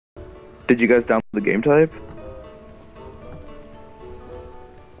Did you guys download the game type?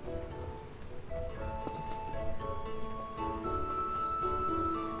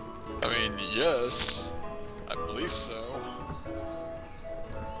 I mean, yes. I believe so.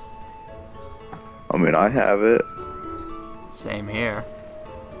 I mean, I have it. Same here.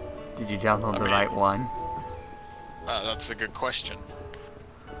 Did you download the right one? That's a good question.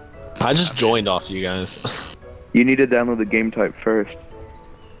 I just joined off you guys. You need to download the game type first.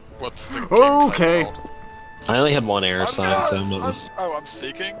 What's the game Okay. type called? I only had one error sign, so I'm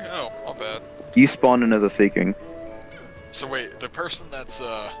seeking? Oh, my bad. You spawn in as a seeking. So wait, the person that's,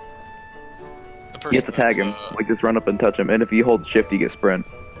 the person You have to tag him. Like, just run up and touch him. And if you hold shift, you get sprint.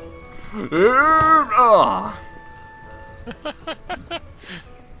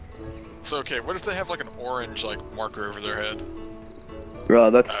 So, okay, what if they have, like, an orange, like, marker over their head?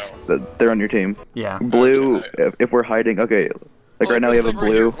 They're on your team. Yeah. Blue, Okay. if we're hiding, okay. Like right now we have a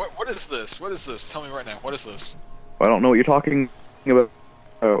blue. What is this? What is this? Tell me right now. What is this? I don't know what you're talking about.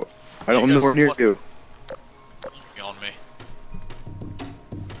 Oh, I don't know where near you. On me.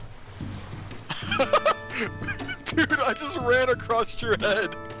 Dude, I just ran across your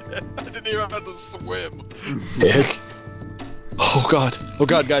head. I didn't even have to swim. Dick. Oh god,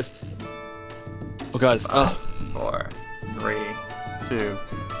 guys. Oh guys. 4, 3, 2.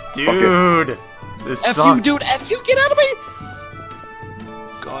 Dude, this F sucks. you, dude. F you. Get out of me.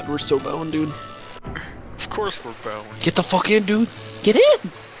 God, we're so boned, dude. Of course we're boned. Get the fuck in, dude. Get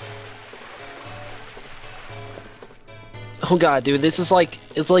in. Oh god, dude, this is like,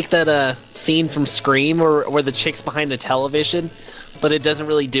 it's like that scene from Scream where the chick's behind the television, but it doesn't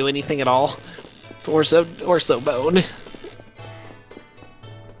really do anything at all. Or so boned.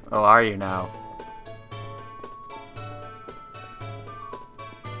 Oh, are you now?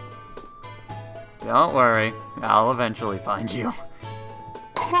 Don't worry, I'll eventually find you.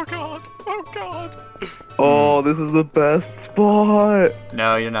 Oh god! Oh god! Oh, this is the best spot!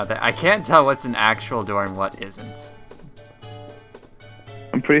 No, you're not there. I can't tell what's an actual door and what isn't.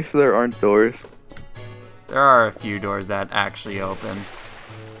 I'm pretty sure there aren't doors. There are a few doors that actually open.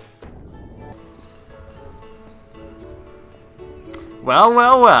 Well,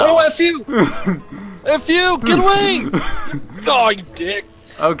 well, well. Oh, F you! F you! Get away! Oh, you dick!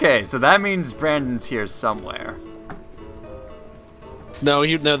 Okay, so that means Brandon's here somewhere. No,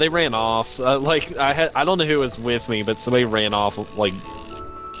 they ran off. Like, I don't know who was with me, but somebody ran off, like,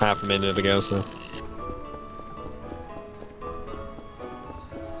 half a minute ago, so.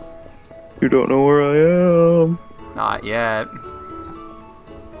 You don't know where I am. Not yet.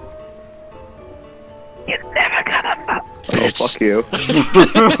 You're never gonna. Oh, fuck you.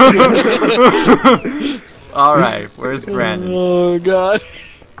 Alright, where's Brandon? Oh, God.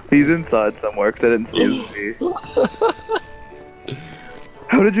 He's inside somewhere, because I didn't see his V.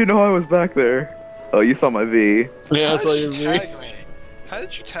 How did you know I was back there? Oh, you saw my V. Yeah, I saw How your did you V. tag me? How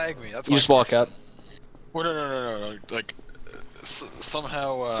did you tag me? That's You just walk out. Well, no. Like,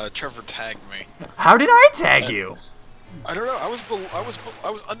 somehow Trevor tagged me. How did I tag you? I don't know. I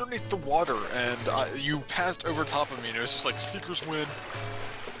was underneath the water, and you passed over top of me, and it was just like Seekers win.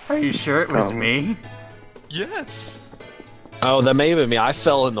 Are you sure it was me? Yes. Oh, that may have been me. I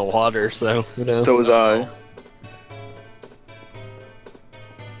fell in the water, so who knows? So was I.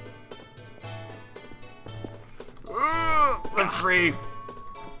 I'm free.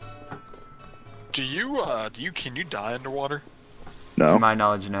 Can you die underwater? No. To my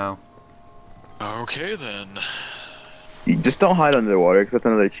knowledge, no. Okay then. You just don't hide under the water, because that's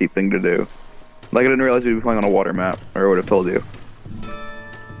another cheap thing to do. Like, I didn't realize we'd be playing on a water map, or I would have told you.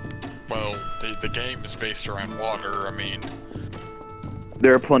 Well, the game is based around water, I mean...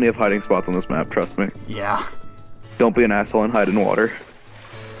 There are plenty of hiding spots on this map, trust me. Yeah. Don't be an asshole and hide in water.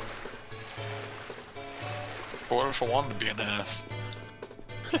 But what if I wanted to be an ass?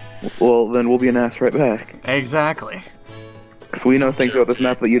 Well, then we'll be an ass right back. Exactly. Because we know things about this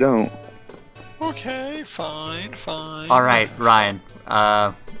map that you don't. Okay, fine. Alright, Ryan.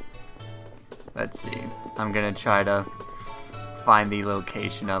 Let's see. I'm gonna try to find the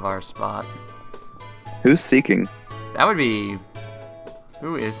location of our spot. Who's seeking? That would be...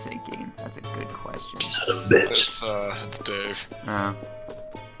 Who is seeking? That's a good question. Son of a bitch. It's Dave.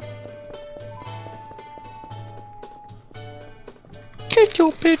 Get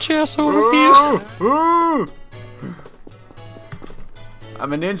your bitch ass over here.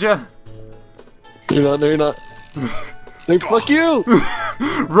 I'm a ninja. You're not, no, you're not. Hey, fuck you!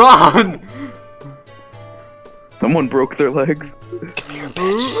 Run! Someone broke their legs. Give me your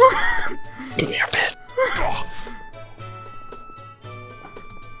bitch. Give me your bitch.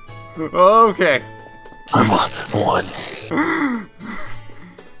 Okay. I'm on one.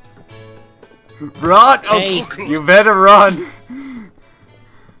 Run! Hey. Oh, you better run!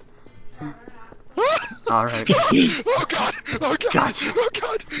 Alright. Oh god! Oh god! Gotcha. Oh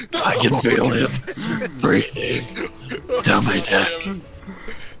god! No! I can feel him breathing down my neck.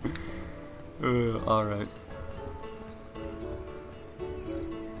 Alright.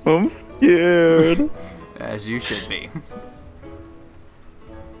 I'm scared. As you should be.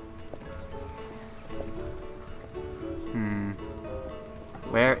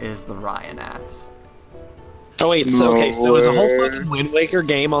 Where is the Ryan at? Oh wait, so okay, so is a whole Nowhere. fucking Wind Waker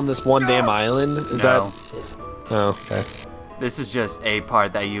game on this one damn island? Is No. that? Oh, okay. This is just a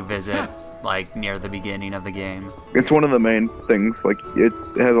part that you visit, like, near the beginning of the game. It's one of the main things. Like it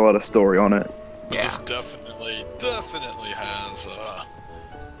has a lot of story on it. But Yeah. this definitely has,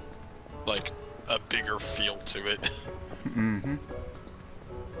 like, a bigger feel to it. Mm-hmm.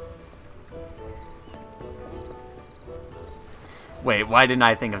 Wait, why didn't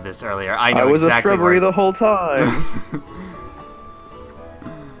I think of this earlier? I know I was exactly a shrubbery where the whole time.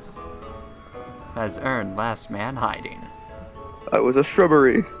 has earned last man hiding. I was a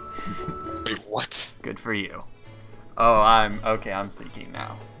shrubbery. Wait, what? Good for you. Oh, I'm seeking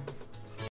now.